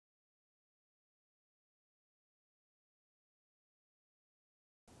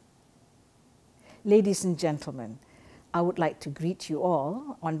Ladies and gentlemen, I would like to greet you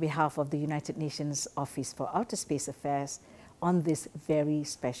all on behalf of the United Nations Office for Outer Space Affairs on this very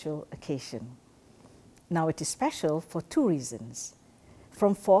special occasion. Now, it is special for two reasons.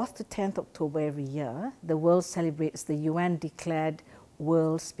 From 4th to 10th October every year, the world celebrates the UN-declared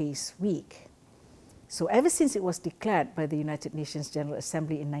World Space Week. So ever since it was declared by the United Nations General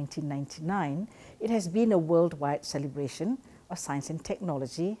Assembly in 1999, it has been a worldwide celebration of science and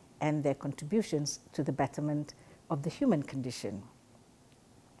technology and their contributions to the betterment of the human condition.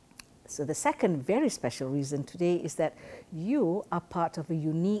 So the second very special reason today is that you are part of a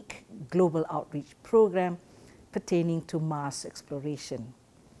unique global outreach program pertaining to Mars exploration.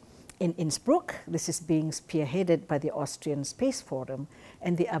 In Innsbruck, this is being spearheaded by the Austrian Space Forum,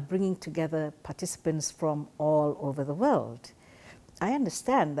 and they are bringing together participants from all over the world. I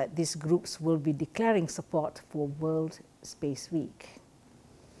understand that these groups will be declaring support for World Space Week.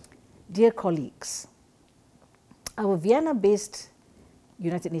 Dear colleagues, our Vienna-based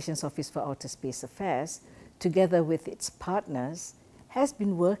United Nations Office for Outer Space Affairs, together with its partners, has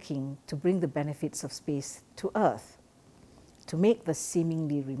been working to bring the benefits of space to Earth, to make the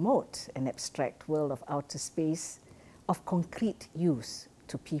seemingly remote and abstract world of outer space of concrete use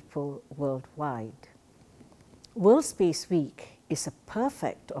to people worldwide. World Space Week is a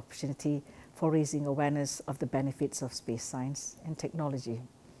perfect opportunity for raising awareness of the benefits of space science and technology.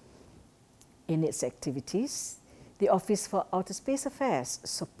 In its activities, the Office for Outer Space Affairs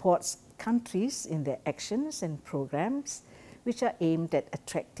supports countries in their actions and programs which are aimed at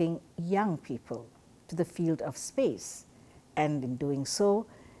attracting young people to the field of space, and in doing so,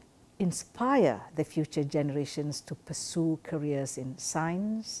 inspire the future generations to pursue careers in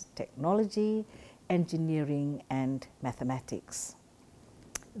science, technology, engineering, and mathematics.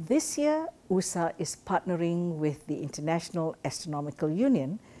 This year, USA is partnering with the International Astronomical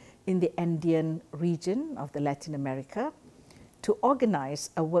Union in the Andean region of the Latin America to organize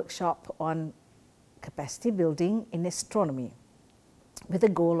a workshop on capacity building in astronomy with the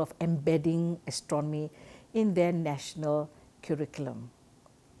goal of embedding astronomy in their national curriculum.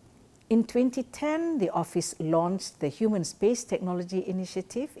 In 2010, the office launched the Human Space Technology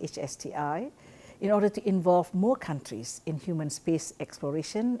Initiative, HSTI, in order to involve more countries in human space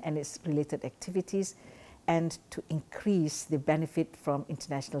exploration and its related activities, and to increase the benefit from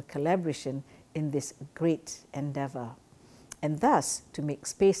international collaboration in this great endeavor, and thus to make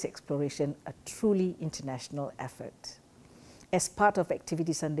space exploration a truly international effort. As part of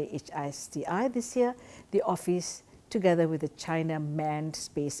activities under HSTI this year, the office, together with the China Manned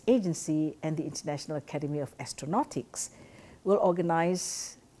Space Agency and the International Academy of Astronautics, will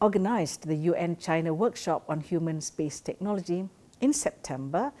organize the UN-China Workshop on Human Space Technology in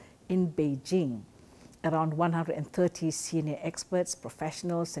September in Beijing. Around 130 senior experts,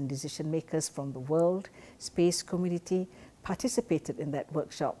 professionals, and decision makers from the world space community participated in that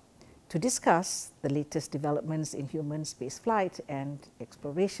workshop to discuss the latest developments in human spaceflight and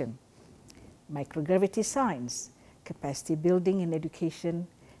exploration, microgravity science, capacity building in education,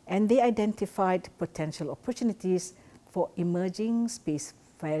 and they identified potential opportunities for emerging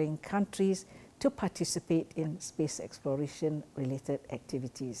spacefaring countries to participate in space exploration-related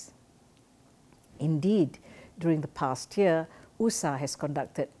activities. Indeed, during the past year, USA has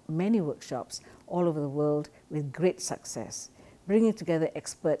conducted many workshops all over the world with great success, bringing together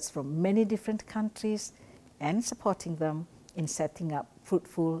experts from many different countries and supporting them in setting up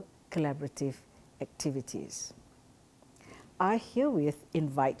fruitful collaborative activities. I herewith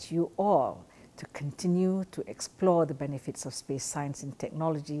invite you all to continue to explore the benefits of space science and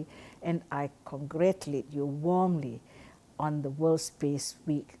technology, and I congratulate you warmly on the World Space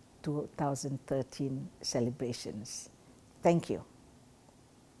Week 2013 celebrations. Thank you.